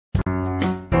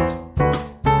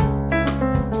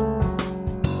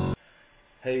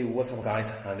Hey, what's up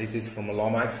guys, this is from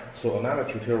LOTMAXX. So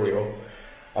another tutorial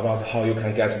about how you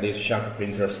can get this shark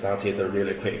printer started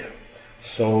really quick.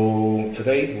 So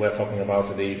today we're talking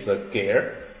about this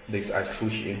gear, this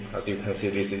extrusion. As you can see,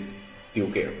 this is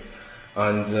dual gear.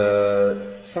 And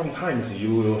sometimes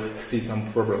you will see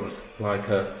some problems, like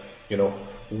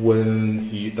when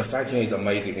the setting is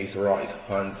amazing, it's right,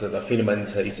 and the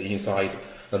filament is inside,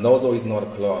 the nozzle is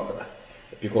not clogged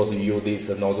because you use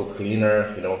this nozzle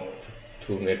cleaner,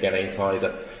 to get inside,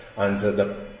 and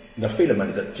the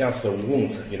filament just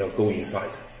won't go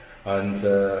inside, and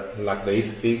like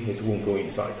this thing, it won't go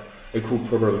inside. It could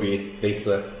probably be this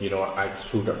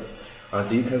extruder.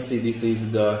 As you can see, this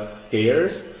is the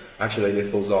gears. Actually,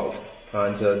 it falls off,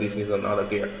 and this is another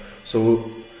gear. So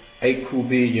it could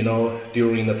be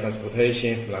during the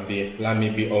transportation. Let me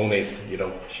be honest,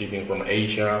 shipping from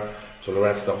Asia to the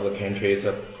rest of the countries,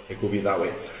 it could be that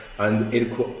way. And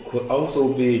it could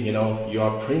also be, you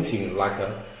are printing like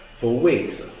for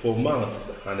weeks, for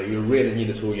months, and you really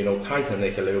need to, tighten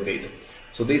it a little bit.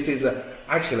 So this is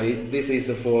actually, this is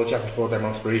just for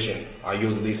demonstration. I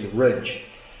use this wrench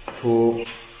to,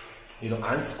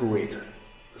 unscrew it.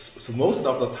 So most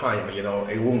of the time,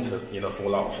 it won't,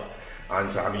 fall off. And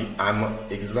I'm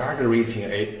exaggerating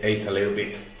it a little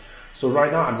bit. So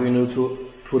right now I'm going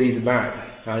to put it back,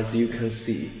 as you can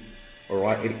see.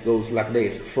 Alright, it goes like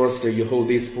this. First you hold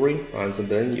this spring, and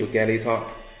then you get it up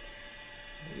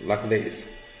like this,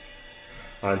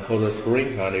 and hold the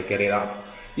spring and you get it up.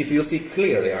 If you see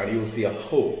clearly, and you see a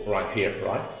hole right here,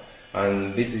 right?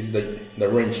 And this is the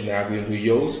wrench that I'm going to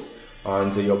use,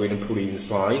 and you're going to put it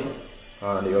inside,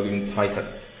 and you're going to tighten.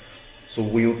 So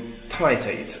we'll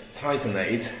tighten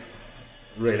it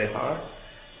really hard.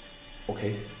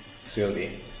 Okay, excuse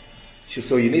me.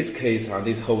 So in this case,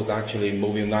 this hole is actually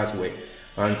moving that way,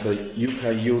 and so you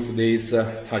can use this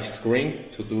touch screen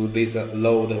to do this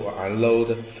load or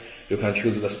unload. You can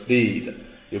choose the speed,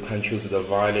 you can choose the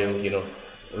value,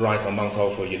 right amount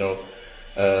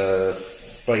of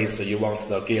space you want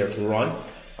the gear to run,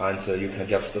 and so you can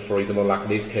just, for example, like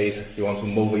this case, you want to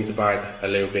move it back a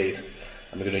little bit.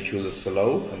 I'm going to choose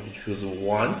slow. I'm going to choose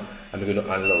 1. I'm going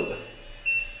to unload.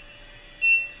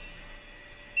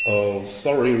 Oh,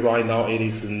 sorry, right now it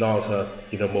is not,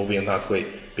 moving that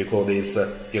way, because it's,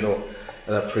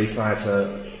 the precise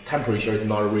temperature is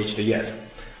not reached yet.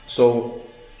 So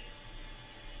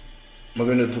I'm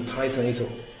going to tighten it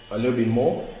a little bit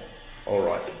more.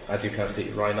 Alright, as you can see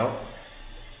right now,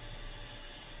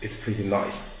 it's pretty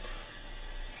nice.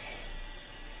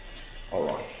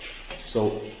 Alright,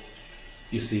 so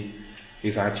you see,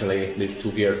 it's actually these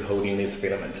two gears holding this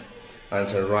filament. And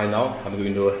so right now, I'm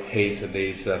going to hit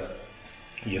this,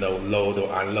 load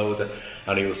or unload,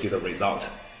 and you'll see the result.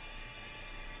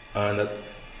 And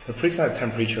the precise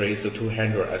temperature is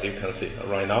 200, as you can see.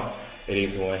 Right now, it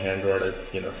is 100,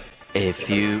 A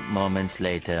few moments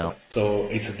later. So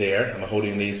it's there. I'm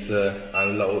holding this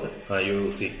unload, and you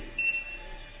will see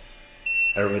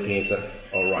everything is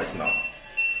all right now.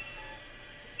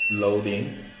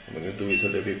 Loading. I'm going to do it a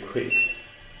little bit quick.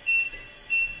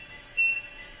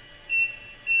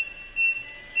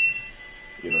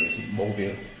 It's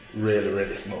moving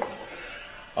really smooth.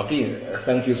 Again,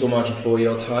 thank you so much for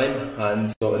your time,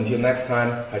 and so until next time,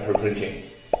 happy printing.